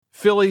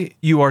Philly,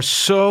 you are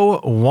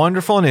so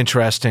wonderful and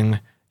interesting.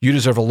 You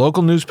deserve a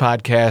local news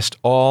podcast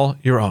all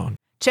your own.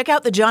 Check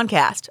out the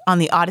Johncast on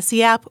the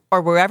Odyssey app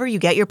or wherever you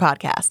get your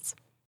podcasts.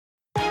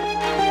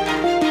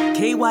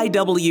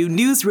 KYW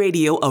News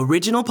Radio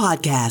original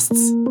podcasts.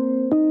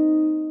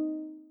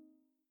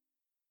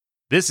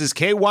 This is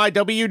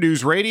KYW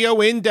News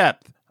Radio In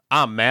Depth.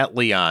 I'm Matt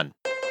Leon.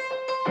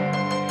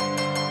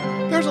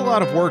 There's a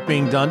lot of work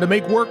being done to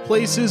make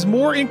workplaces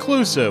more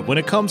inclusive when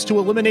it comes to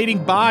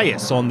eliminating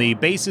bias on the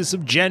basis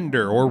of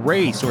gender or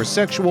race or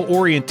sexual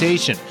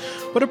orientation.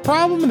 But a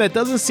problem that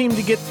doesn't seem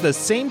to get the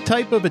same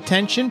type of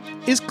attention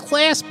is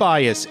class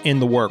bias in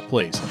the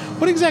workplace.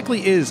 What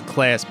exactly is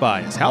class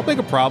bias? How big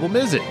a problem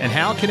is it? And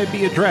how can it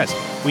be addressed?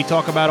 We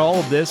talk about all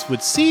of this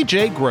with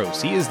CJ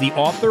Gross. He is the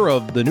author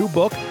of the new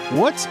book,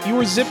 What's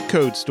Your Zip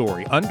Code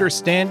Story?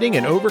 Understanding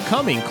and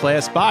Overcoming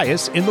Class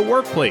Bias in the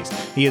Workplace.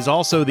 He is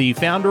also the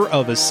founder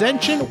of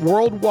Ascension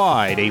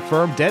Worldwide, a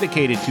firm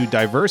dedicated to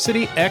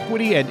diversity,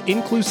 equity, and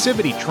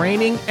inclusivity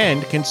training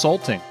and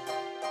consulting.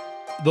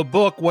 The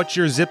book, What's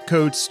Your Zip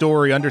Code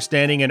Story?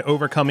 Understanding and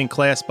Overcoming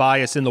Class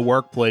Bias in the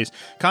Workplace.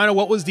 Kind of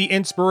what was the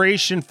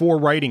inspiration for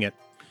writing it?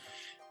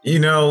 You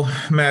know,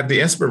 Matt, the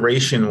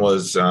inspiration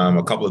was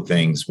a couple of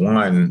things.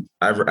 One,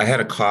 I had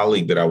a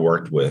colleague that I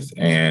worked with,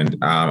 and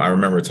I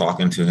remember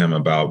talking to him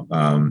about,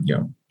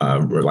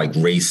 like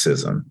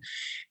racism.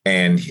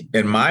 And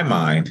in my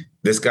mind,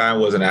 this guy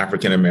was an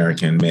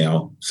African-American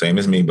male, same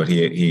as me, but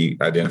he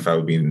identified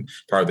with being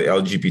part of the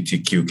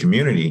LGBTQ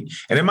community.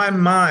 And in my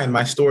mind,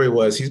 my story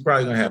was he's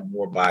probably going to have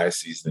more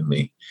biases than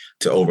me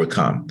to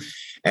overcome.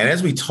 And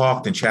as we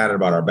talked and chatted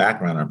about our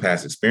background, our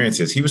past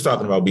experiences, he was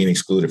talking about being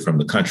excluded from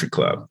the country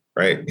club,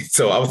 right?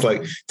 So I was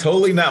like,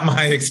 totally not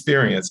my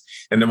experience.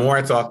 And the more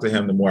I talked to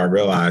him, the more I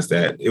realized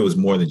that it was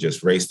more than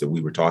just race that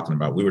we were talking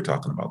about. We were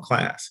talking about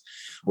class,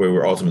 where we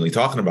were ultimately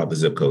talking about the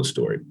zip code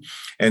story.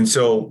 And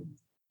so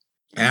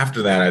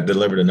after that, I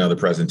delivered another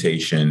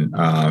presentation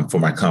for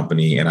my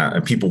company,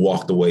 and people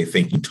walked away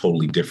thinking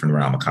totally different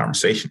around the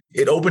conversation.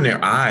 It opened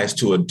their eyes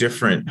to a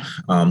different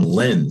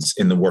lens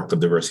in the work of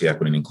diversity,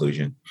 equity, and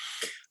inclusion.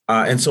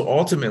 And so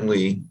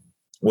ultimately,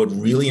 what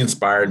really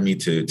inspired me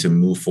to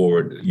move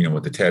forward,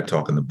 with the TED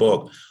Talk in the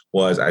book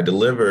was I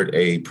delivered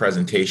a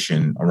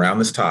presentation around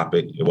this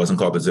topic. It wasn't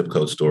called the Zip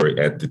Code Story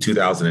at the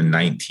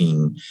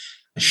 2019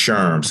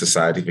 SHRM,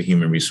 Society for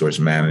Human Resource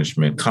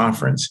Management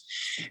conference.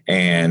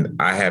 And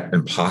I have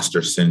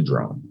imposter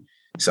syndrome.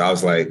 So I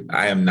was like,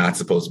 I am not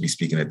supposed to be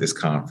speaking at this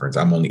conference.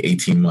 I'm only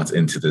 18 months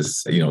into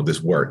this,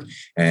 this work.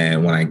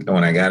 And when I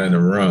got in the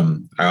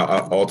room, I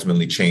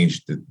ultimately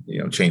changed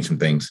some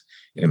things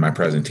in my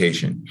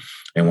presentation.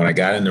 And when I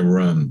got in the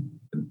room,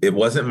 it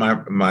wasn't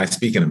my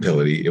speaking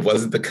ability. It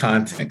wasn't the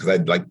content, because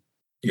I'd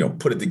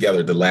put it together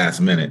at the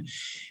last minute.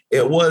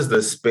 It was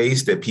the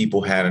space that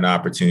people had an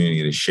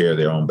opportunity to share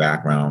their own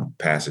background,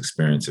 past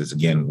experiences.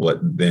 Again, what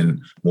then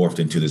morphed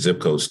into the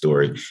zip code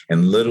story.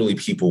 And literally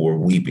people were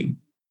weeping.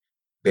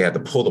 They had to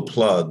pull the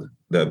plug.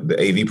 The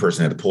AV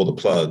person had to pull the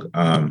plug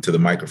to the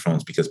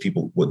microphones because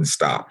people wouldn't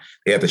stop.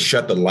 They had to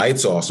shut the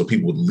lights off so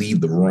people would leave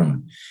the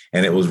room.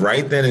 And it was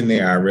right then and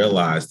there I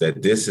realized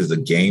that this is a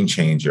game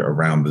changer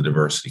around the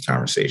diversity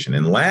conversation.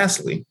 And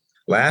lastly,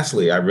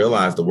 I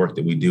realized the work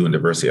that we do in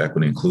diversity,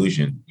 equity, and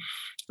inclusion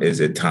is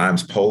at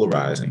times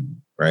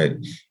polarizing, right?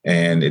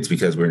 And it's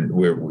because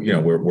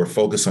we're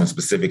focused on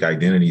specific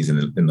identities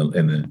and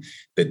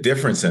the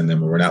difference in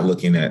them, and we're not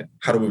looking at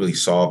how do we really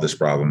solve this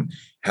problem?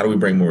 How do we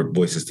bring more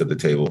voices to the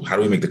table? How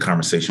do we make the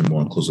conversation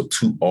more inclusive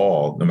to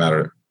all, no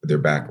matter their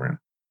background?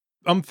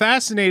 I'm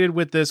fascinated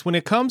with this. When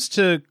it comes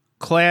to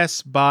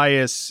class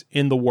bias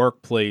in the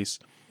workplace,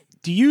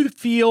 do you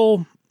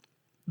feel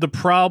the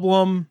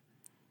problem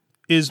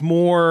is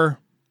more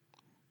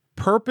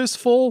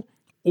purposeful,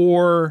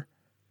 or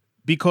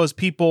because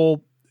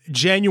people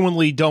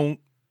genuinely don't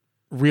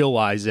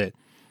realize it?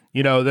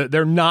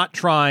 They're not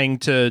trying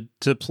to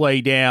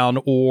play down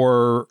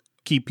or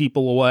keep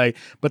people away,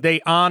 but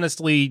they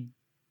honestly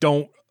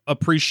don't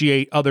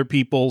appreciate other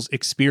people's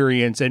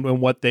experience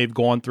and what they've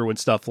gone through and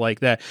stuff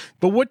like that.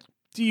 But what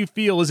do you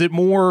feel? Is it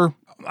more,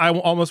 I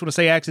almost want to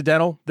say,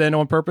 accidental than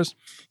on purpose?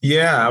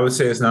 Yeah, I would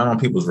say it's not on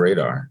people's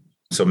radar.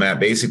 So Matt,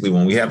 basically,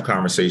 when we have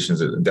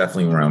conversations,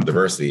 definitely around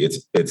diversity,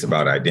 it's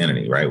about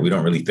identity, right? We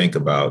don't really think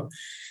about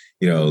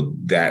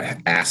that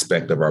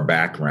aspect of our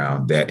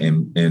background that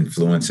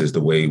influences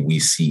the way we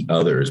see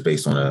others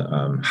based on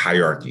a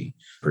hierarchy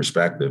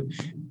perspective.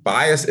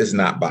 Bias is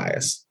not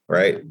bias,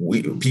 right?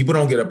 People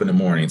don't get up in the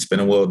morning, spin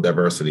a wheel of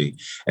diversity,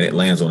 and it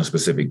lands on a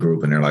specific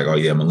group, and they're like, oh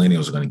yeah,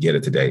 millennials are going to get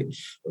it today.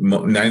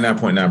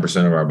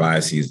 99.9% of our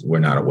biases we're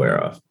not aware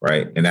of,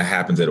 right? And that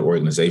happens at an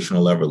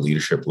organizational level,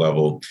 leadership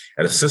level,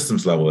 at a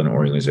systems level in an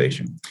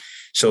organization.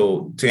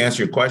 So to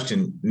answer your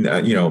question,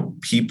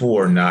 people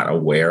are not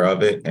aware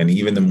of it. And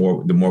even the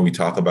more we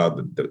talk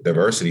about the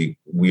diversity,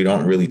 we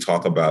don't really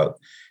talk about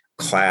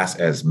class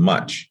as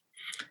much.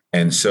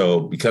 And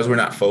so because we're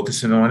not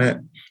focusing on it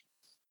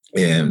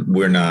and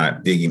we're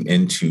not digging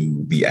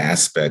into the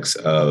aspects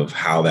of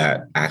how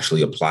that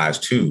actually applies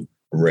to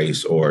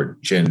race or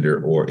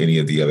gender or any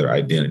of the other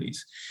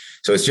identities.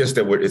 So it's just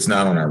that it's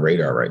not on our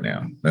radar right now.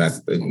 And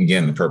that's,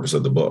 again, the purpose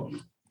of the book.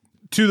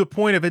 To the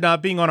point of it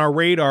not being on our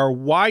radar,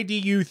 why do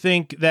you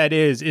think that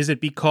is? Is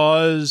it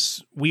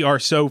because we are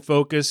so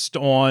focused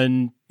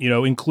on,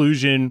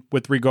 inclusion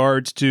with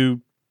regards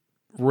to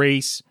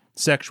race,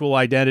 sexual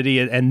identity,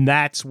 and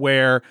that's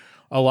where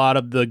a lot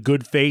of the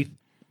good faith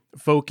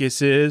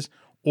focus is?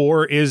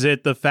 Or is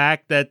it the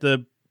fact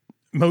that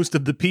most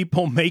of the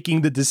people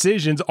making the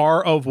decisions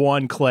are of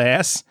one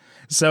class,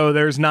 so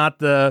there's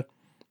not a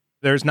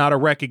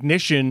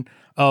recognition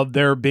of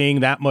there being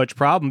that much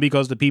problem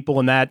because the people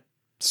in that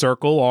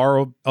circle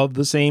are of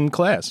the same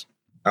class?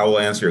 I will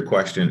answer your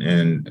question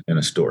in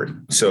a story.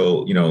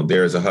 So,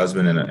 there's a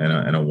husband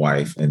and a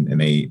wife,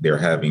 and they're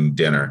having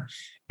dinner,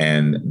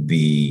 and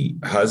the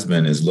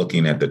husband is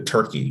looking at the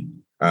turkey.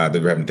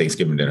 They're having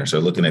Thanksgiving dinner. So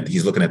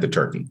he's looking at the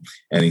turkey,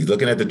 and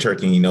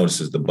he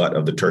notices the butt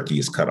of the turkey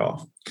is cut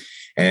off.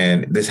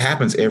 And this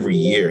happens every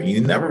year. He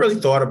never really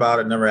thought about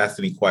it, never asked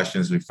any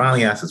questions. We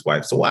finally asked his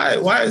wife, so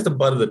why is the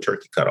butt of the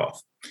turkey cut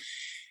off?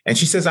 And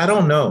she says, I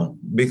don't know,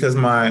 because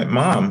my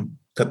mom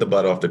cut the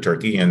butt off the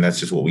turkey, and that's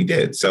just what we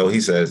did. So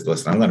he says,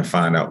 listen, I'm going to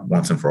find out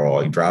once and for all.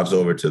 He drives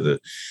over to the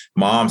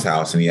mom's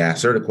house, and he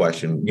asks her the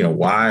question,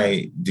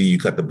 why do you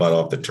cut the butt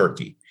off the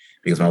turkey?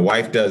 Because my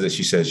wife does it.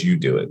 She says, you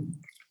do it.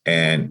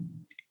 And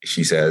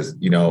she says,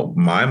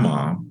 my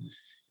mom,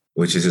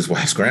 which is his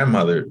wife's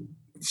grandmother,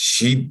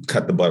 she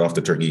cut the butt off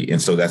the turkey.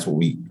 And so that's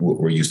what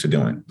we're used to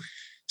doing.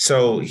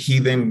 So he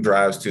then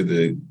drives to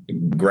the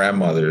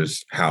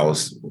grandmother's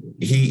house.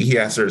 He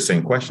asks her the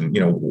same question.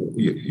 Your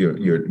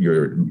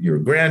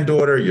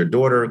granddaughter, your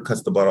daughter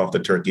cuts the butt off the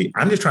turkey.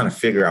 I'm just trying to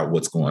figure out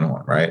what's going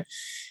on, right?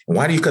 And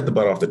why do you cut the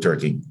butt off the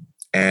turkey?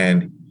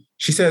 And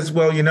she says,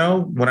 well,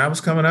 when I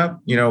was coming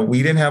up,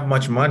 we didn't have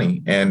much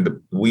money, and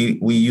we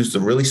used a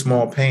really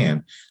small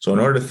pan. So in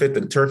order to fit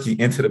the turkey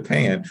into the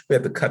pan, we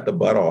had to cut the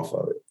butt off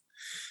of it.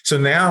 So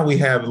now we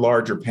have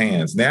larger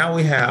pans. Now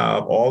we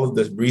have all of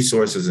the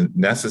resources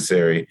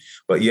necessary,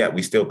 but yet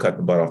we still cut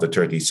the butt off the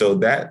turkey. So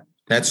that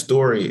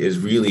story is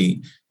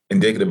really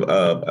indicative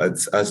of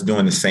us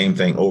doing the same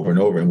thing over and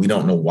over, and we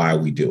don't know why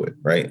we do it,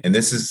 right? And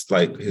this is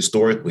like,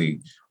 historically,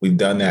 we've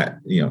done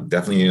that,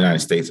 definitely in the United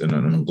States and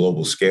on a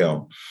global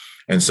scale.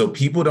 And so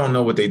people don't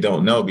know what they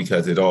don't know,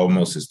 because it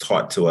almost is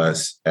taught to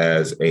us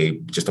as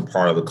just a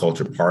part of the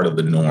culture, part of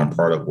the norm,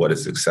 part of what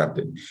is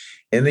accepted.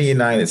 In the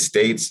United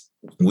States,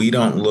 we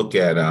don't look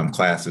at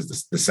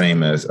classes the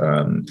same as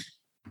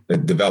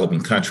developing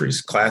countries.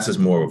 Class is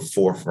more of a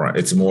forefront.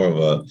 It's more of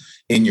a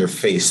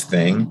in-your-face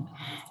thing,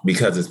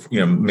 because it's,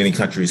 many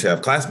countries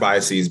have class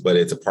biases, but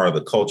it's a part of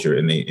the culture,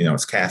 and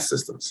it's caste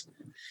systems.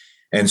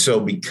 And so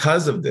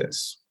because of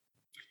this,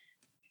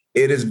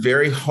 it is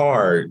very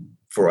hard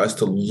for us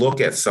to look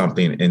at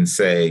something and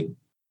say,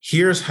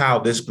 here's how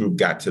this group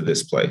got to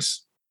this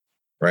place,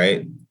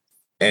 right?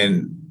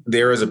 And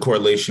there is a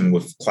correlation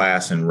with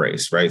class and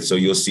race, right? So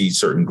you'll see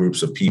certain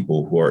groups of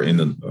people who are in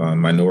the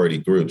minority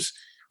groups.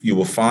 You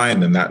will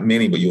find them, not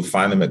many, but you'll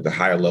find them at the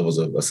higher levels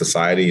of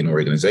society and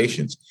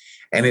organizations.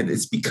 And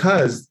it's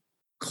because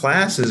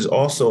class is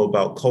also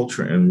about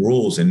culture and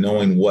rules and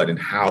knowing what and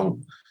how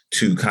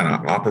to kind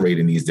of operate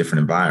in these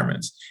different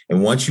environments.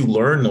 And once you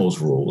learn those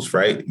rules,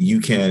 right, you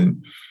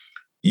can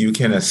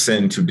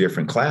ascend to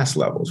different class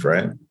levels,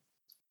 right?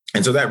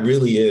 And so that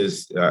really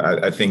is,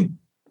 I think,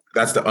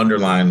 that's the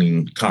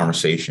underlying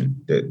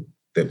conversation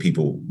that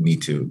people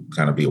need to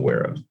kind of be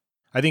aware of.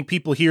 I think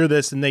people hear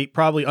this and they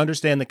probably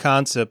understand the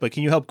concept, but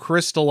can you help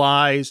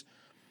crystallize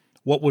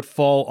what would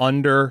fall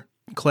under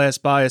class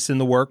bias in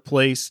the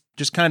workplace?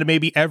 Just kind of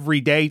maybe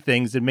everyday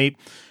things that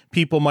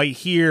people might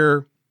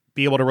hear,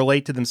 be able to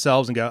relate to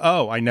themselves and go,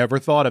 oh, I never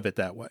thought of it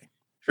that way.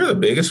 Sure. The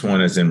biggest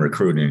one is in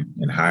recruiting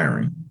and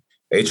hiring.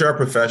 HR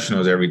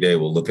professionals every day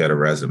will look at a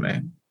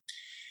resume.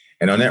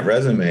 And on that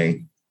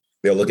resume,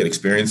 they'll look at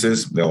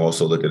experiences. They'll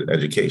also look at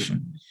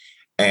education.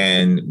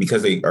 And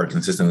because they are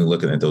consistently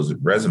looking at those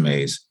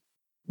resumes,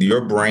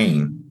 your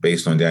brain,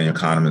 based on Daniel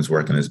Kahneman's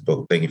work in his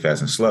book, Thinking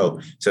Fast and Slow,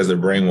 says the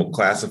brain will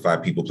classify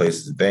people,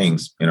 places, and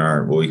things in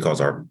what he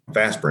calls our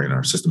fast brain,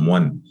 our system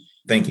one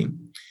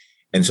thinking.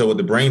 And so what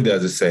the brain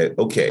does is say,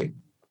 okay,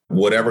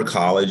 whatever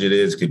college it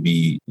is, could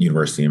be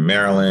University of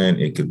Maryland,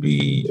 it could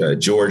be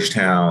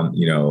Georgetown,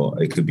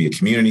 it could be a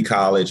community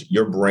college.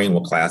 Your brain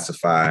will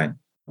classify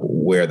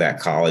where that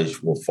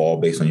college will fall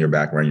based on your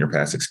background, your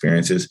past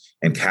experiences,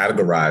 and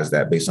categorize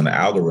that based on the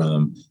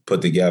algorithm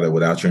put together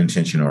without your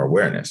intention or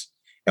awareness,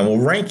 and we'll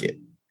rank it.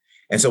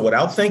 And so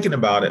without thinking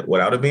about it,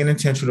 without it being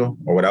intentional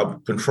or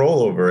without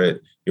control over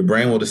it, your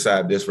brain will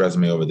decide this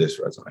resume over this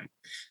resume.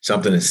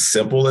 Something as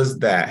simple as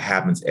that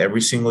happens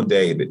every single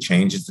day that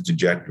changes the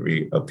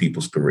trajectory of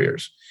people's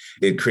careers.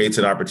 It creates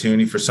an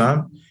opportunity for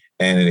some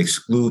and it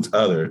excludes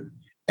other.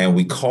 And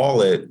we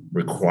call it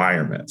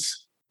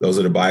requirements. Those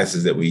are the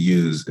biases that we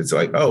use. It's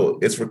like, oh,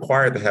 it's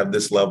required to have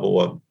this level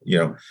of,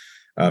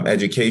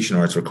 education,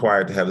 or it's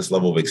required to have this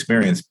level of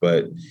experience.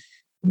 But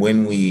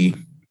when we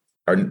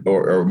are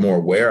more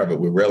aware of it,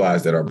 we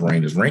realize that our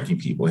brain is ranking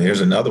people.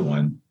 Here's another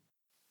one.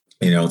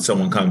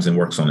 someone comes and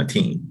works on a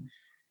team,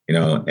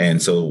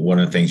 and so one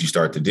of the things you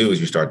start to do is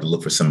you start to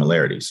look for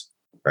similarities,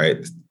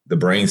 right? The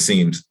brain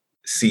sees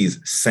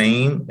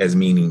same as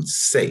meaning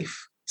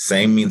safe.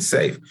 Same means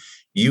safe.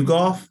 You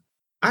golf,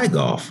 I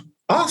golf.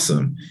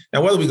 Awesome.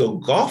 Now, whether we go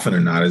golfing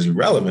or not is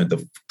irrelevant.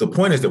 The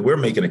point is that we're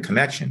making a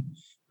connection.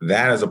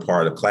 That is a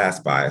part of class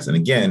bias. And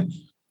again,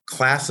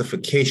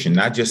 classification,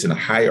 not just in a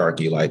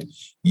hierarchy, like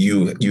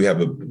you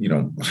have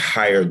a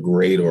higher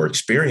grade or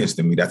experience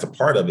than me. That's a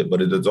part of it,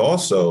 but it is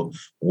also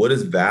what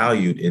is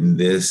valued in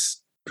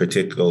this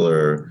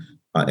particular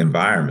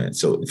environment.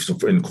 So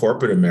in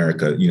corporate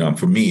America,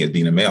 for me as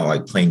being a male,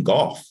 like playing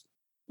golf,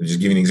 just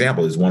give you an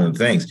example, is one of the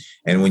things.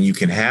 And when you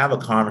can have a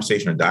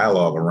conversation or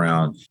dialogue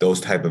around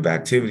those type of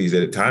activities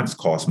that at times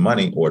cost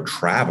money, or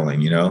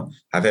traveling,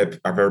 I've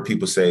heard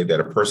people say that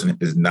a person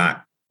is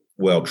not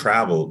well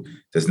traveled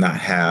does not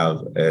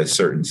have a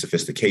certain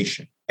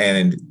sophistication.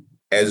 And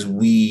as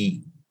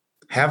we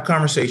have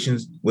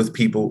conversations with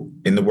people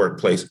in the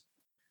workplace,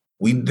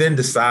 we then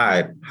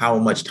decide how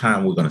much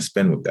time we're going to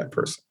spend with that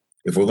person.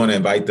 If we're going to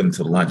invite them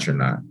to lunch or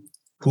not,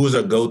 who is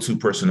our go-to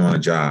person on a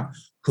job?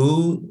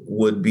 Who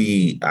would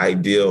be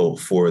ideal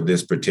for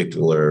this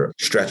particular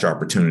stretch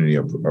opportunity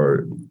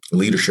or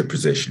leadership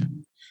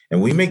position?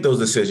 And we make those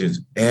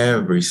decisions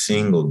every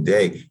single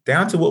day,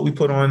 down to what we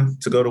put on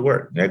to go to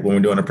work. Like when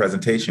we're doing a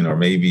presentation, or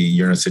maybe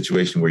you're in a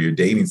situation where you're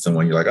dating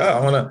someone, you're like, oh, I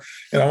want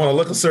to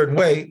look a certain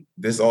way.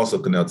 This also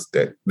connotes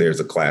that there's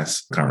a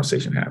class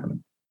conversation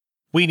happening.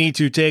 We need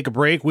to take a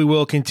break. We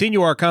will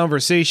continue our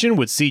conversation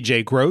with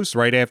CJ Gross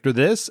right after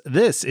this.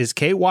 This is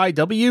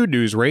KYW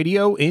News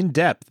Radio In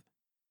Depth.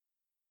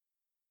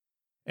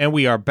 And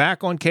we are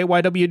back on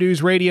KYW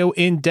News Radio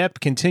In Depth,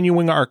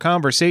 continuing our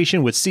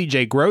conversation with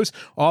CJ Gross,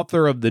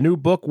 author of the new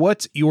book,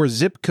 What's Your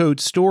Zip Code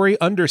Story?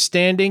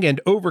 Understanding and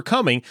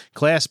Overcoming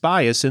Class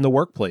Bias in the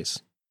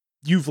Workplace.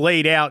 You've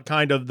laid out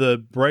kind of the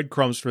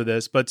breadcrumbs for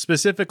this, but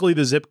specifically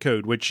the zip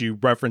code, which you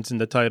reference in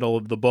the title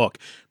of the book.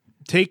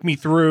 Take me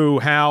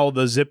through how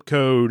the zip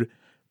code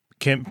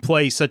can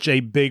play such a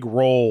big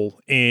role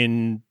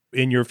in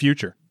your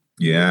future.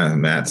 Yeah,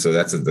 Matt. So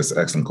that's an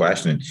excellent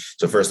question.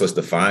 So first, let's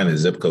define a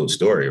zip code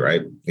story,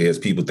 right? Because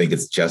people think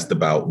it's just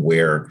about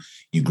where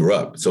you grew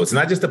up. So it's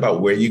not just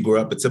about where you grew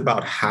up. It's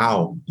about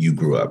how you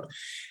grew up.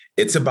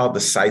 It's about the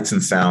sights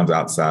and sounds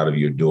outside of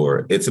your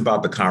door. It's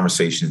about the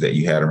conversations that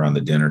you had around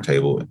the dinner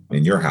table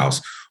in your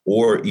house,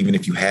 or even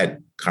if you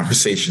had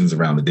conversations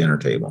around the dinner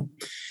table.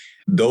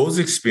 Those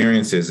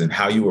experiences and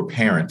how you were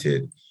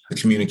parented, the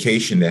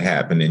communication that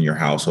happened in your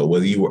household,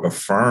 whether you were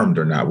affirmed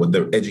or not,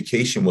 whether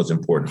education was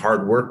important,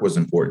 hard work was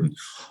important,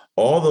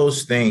 all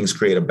those things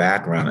create a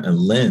background and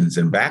lens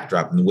and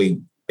backdrop in the way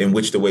in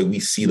which the way we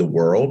see the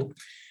world,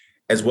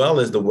 as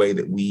well as the way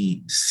that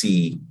we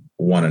see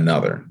one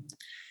another.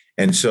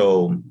 And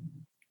so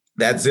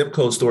that zip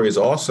code story is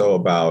also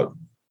about,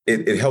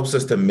 it helps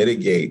us to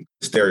mitigate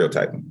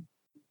stereotyping.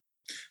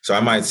 So I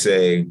might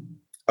say,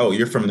 oh,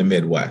 you're from the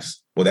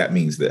Midwest. Well, that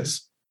means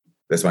this.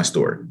 That's my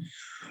story.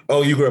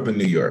 Oh, you grew up in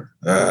New York.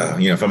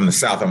 If I'm in the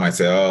South, I might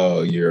say,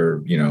 oh,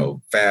 you're,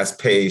 fast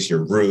paced,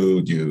 you're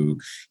rude, you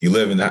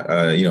live in that,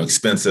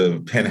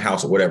 expensive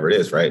penthouse or whatever it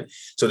is, right?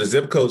 So the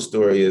zip code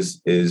story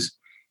is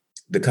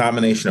the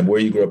combination of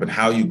where you grew up and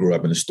how you grew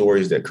up and the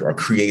stories that are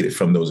created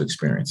from those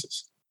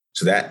experiences.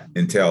 So that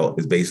intel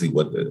is basically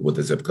what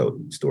the zip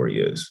code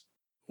story is.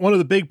 One of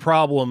the big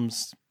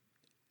problems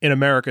in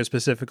America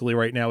specifically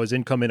right now is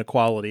income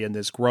inequality and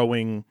this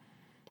growing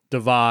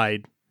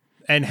divide.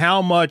 And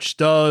how much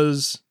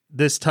does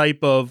this type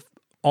of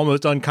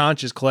almost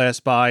unconscious class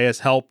bias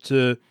help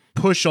to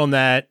push on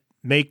that,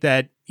 make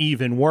that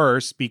even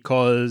worse?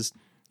 Because,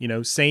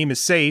 same is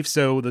safe.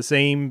 So the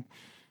same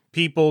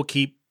people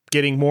keep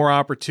getting more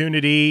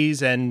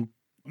opportunities. And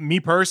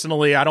me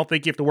personally, I don't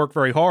think you have to work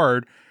very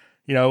hard.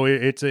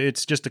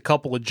 It's just a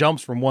couple of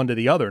jumps from one to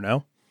the other,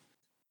 no?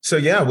 So,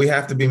 yeah, we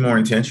have to be more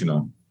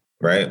intentional.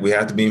 Right. We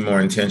have to be more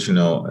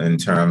intentional in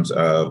terms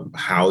of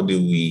how do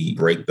we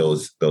break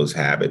those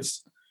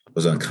habits,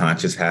 those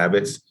unconscious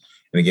habits.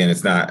 And again,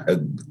 it's not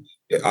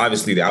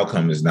obviously the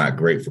outcome is not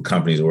great for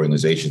companies,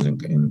 organizations,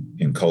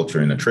 in culture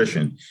and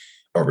attrition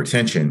or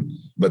retention.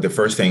 But the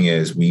first thing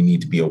is we need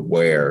to be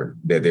aware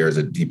that there is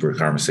a deeper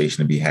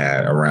conversation to be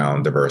had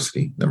around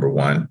diversity, number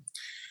one.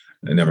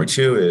 And number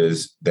two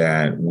is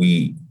that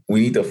we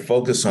need to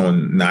focus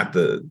on not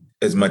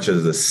as much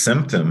as the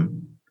symptom,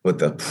 but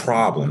the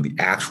problem, the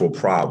actual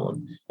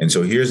problem. And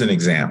so here's an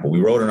example. We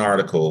wrote an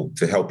article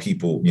to help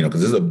people, because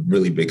this is a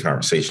really big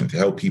conversation, to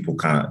help people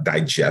kind of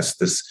digest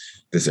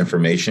this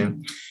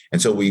information.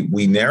 And so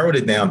we narrowed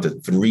it down to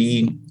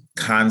 3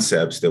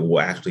 concepts that will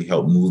actually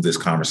help move this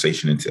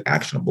conversation into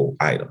actionable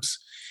items.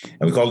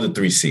 And we call it the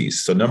 3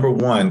 C's. So number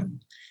 1,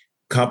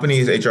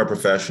 companies, HR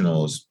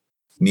professionals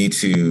need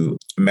to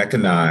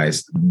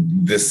mechanize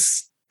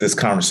this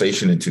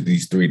conversation into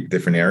these 3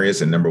 different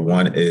areas. And number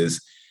 1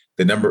 is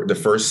the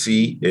first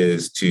C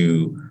is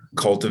to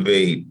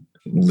cultivate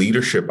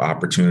leadership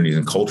opportunities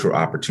and cultural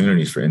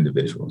opportunities for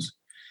individuals.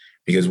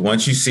 Because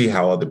once you see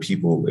how other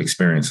people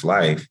experience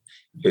life,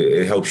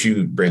 it helps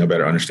you bring a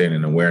better understanding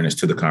and awareness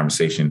to the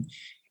conversation,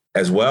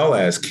 as well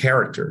as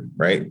character,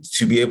 right?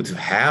 To be able to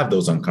have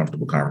those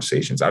uncomfortable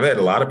conversations. I've had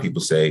a lot of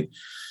people say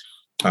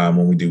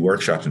when we do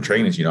workshops and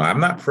trainings, I'm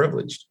not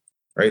privileged,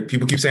 right?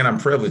 People keep saying I'm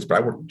privileged, but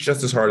I work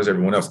just as hard as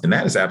everyone else. And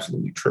that is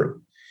absolutely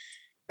true.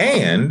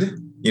 And,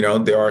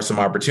 there are some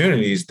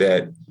opportunities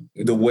that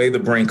the way the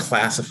brain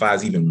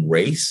classifies even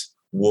race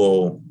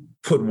will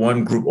put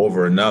one group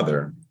over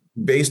another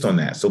based on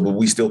that. But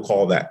we still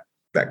call that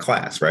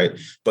class, right?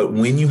 But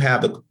when you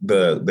have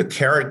the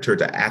character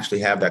to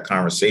actually have that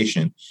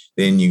conversation,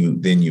 then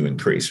you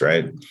increase,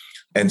 right?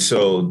 And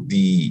so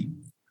the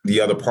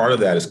other part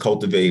of that is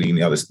cultivating.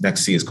 The other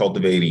next C is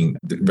cultivating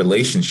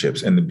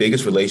relationships, and the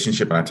biggest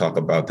relationship. And I talk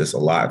about this a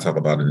lot. I talk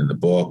about it in the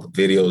book,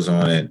 videos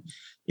on it.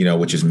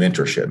 Which is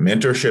mentorship.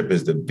 Mentorship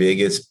is the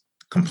biggest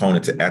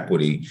component to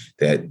equity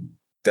that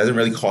doesn't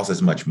really cost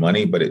as much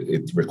money, but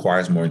it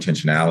requires more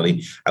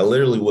intentionality. I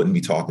literally wouldn't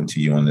be talking to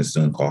you on this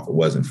Zoom call if it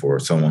wasn't for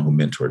someone who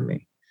mentored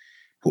me,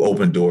 who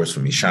opened doors for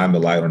me, shined the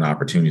light on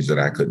opportunities that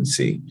I couldn't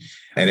see.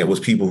 And it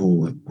was people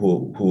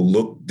who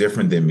looked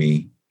different than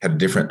me, had a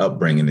different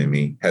upbringing than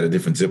me, had a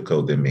different zip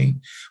code than me,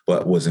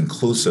 but was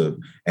inclusive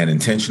and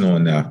intentional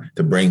enough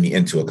to bring me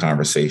into a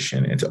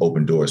conversation and to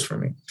open doors for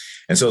me.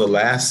 And so the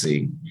last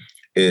C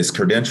is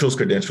credentials.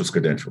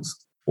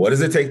 What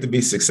does it take to be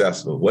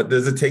successful? What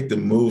does it take to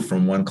move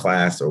from one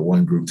class or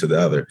one group to the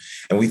other?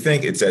 And we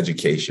think it's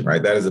education,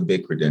 right? That is a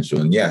big credential.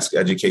 And yes,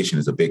 education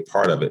is a big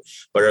part of it.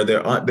 But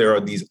there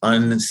are these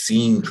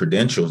unseen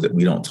credentials that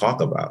we don't talk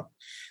about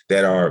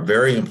that are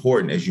very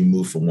important as you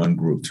move from one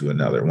group to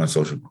another, one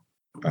social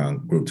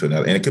group to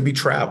another. And it could be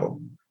travel,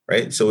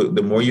 right? So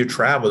the more you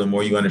travel, the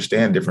more you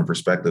understand different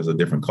perspectives of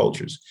different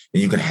cultures,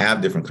 and you can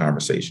have different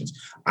conversations.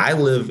 I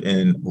live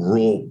in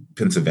rural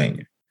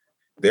Pennsylvania.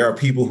 There are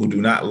people who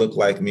do not look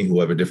like me, who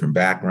have a different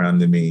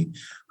background than me,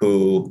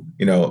 who,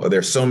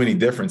 there's so many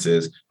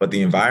differences, but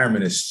the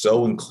environment is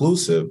so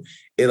inclusive.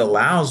 It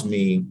allows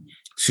me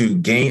to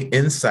gain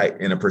insight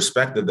and a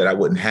perspective that I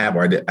wouldn't have,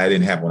 or I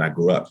didn't have when I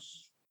grew up.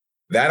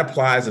 That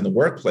applies in the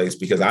workplace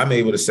because I'm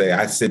able to say,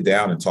 I sit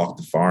down and talk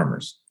to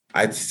farmers.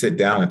 I sit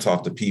down and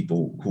talk to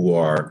people who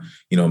are,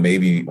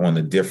 maybe on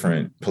a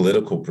different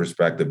political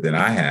perspective than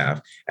I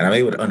have, and I'm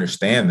able to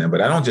understand them.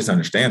 But I don't just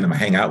understand them. I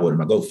hang out with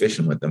them. I go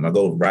fishing with them. I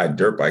go ride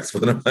dirt bikes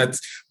with them.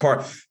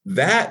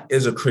 That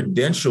is a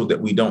credential that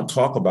we don't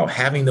talk about.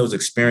 Having those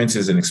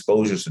experiences and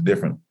exposures to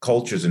different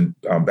cultures and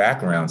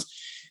backgrounds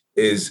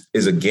is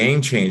a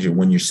game changer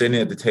when you're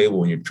sitting at the table,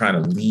 when you're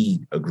trying to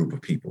lead a group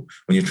of people,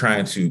 when you're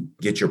trying to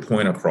get your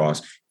point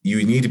across.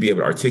 You need to be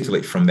able to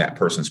articulate from that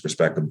person's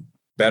perspective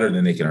better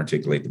than they can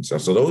articulate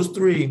themselves. So those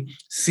 3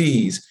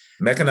 C's,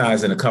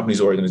 mechanized in a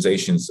company's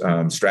organization's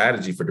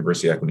strategy for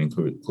diversity, equity, and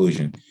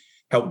inclusion,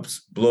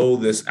 helps blow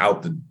this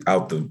out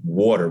the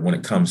water when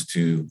it comes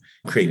to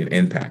creating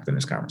impact in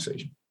this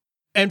conversation.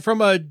 And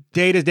from a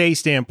day-to-day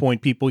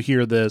standpoint, people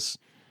hear this,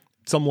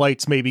 some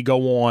lights maybe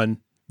go on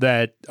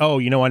that, I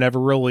never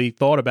really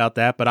thought about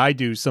that, but I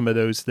do some of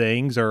those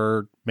things.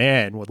 Or,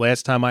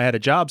 last time I had a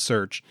job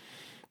search,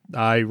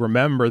 I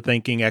remember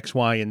thinking X,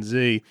 Y, and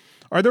Z.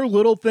 Are there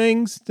little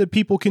things that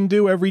people can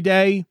do every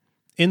day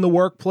in the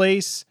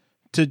workplace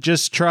to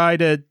just try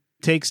to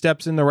take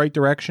steps in the right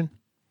direction?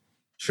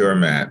 Sure,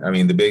 Matt. I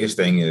mean, the biggest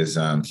thing is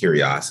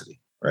curiosity,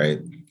 right?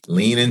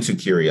 Lean into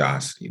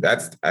curiosity.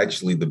 That's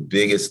actually the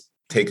biggest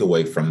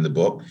takeaway from the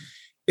book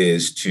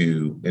is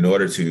in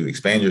order to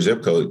expand your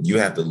zip code, you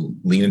have to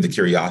lean into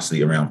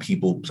curiosity around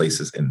people,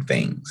 places, and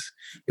things.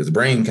 Because the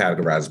brain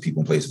categorizes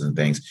people, places, and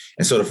things.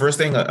 And so the first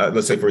thing,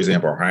 let's say, for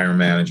example, our hiring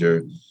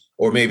manager,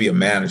 or maybe a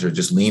manager,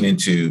 just lean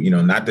into,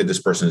 not that this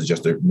person is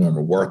just a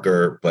normal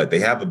worker, but they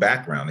have a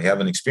background, they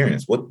have an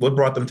experience. What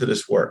brought them to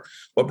this work?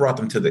 What brought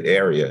them to the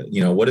area?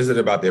 What is it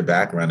about their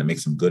background that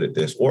makes them good at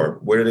this? Or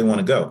where do they want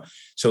to go?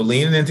 So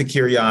leaning into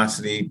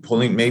curiosity,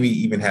 maybe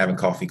even having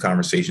coffee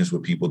conversations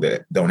with people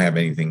that don't have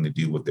anything to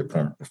do with their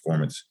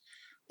performance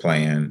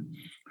plan,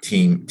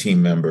 team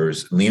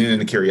members, leaning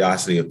into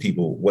curiosity of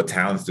people, what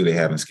talents do they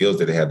have and skills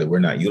do they have that we're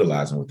not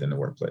utilizing within the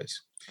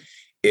workplace?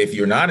 If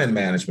you're not in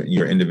management,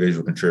 you're an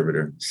individual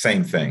contributor,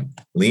 same thing.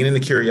 Lean into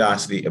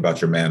curiosity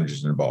about your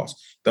managers and the boss.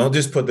 Don't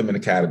just put them in a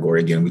category.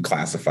 Again, we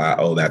classify,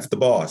 that's the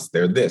boss.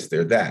 They're this,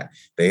 they're that.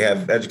 They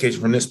have education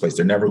from this place.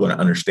 They're never going to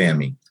understand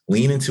me.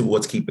 Lean into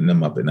what's keeping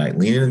them up at night.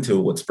 Lean into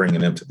what's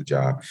bringing them to the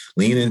job.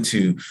 Lean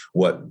into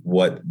what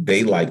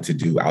they like to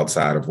do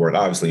outside of work,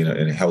 obviously in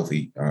a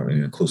healthy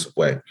and inclusive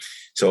way.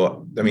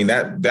 So, I mean,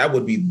 that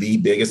would be the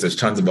biggest. There's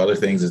tons of other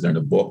things as in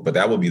the book, but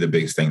that would be the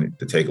biggest thing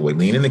to take away.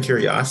 Lean into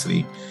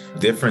curiosity,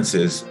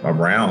 differences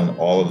around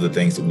all of the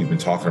things that we've been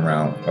talking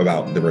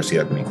about diversity,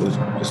 equity,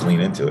 inclusion. Just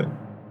lean into it.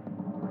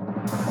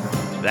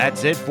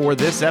 That's it for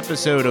this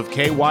episode of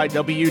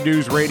KYW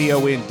News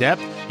Radio In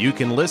Depth. You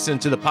can listen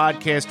to the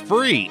podcast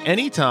free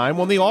anytime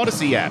on the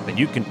Odyssey app, and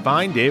you can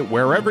find it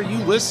wherever you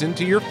listen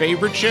to your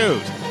favorite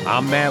shows.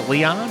 I'm Matt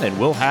Leon, and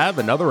we'll have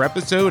another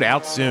episode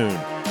out soon.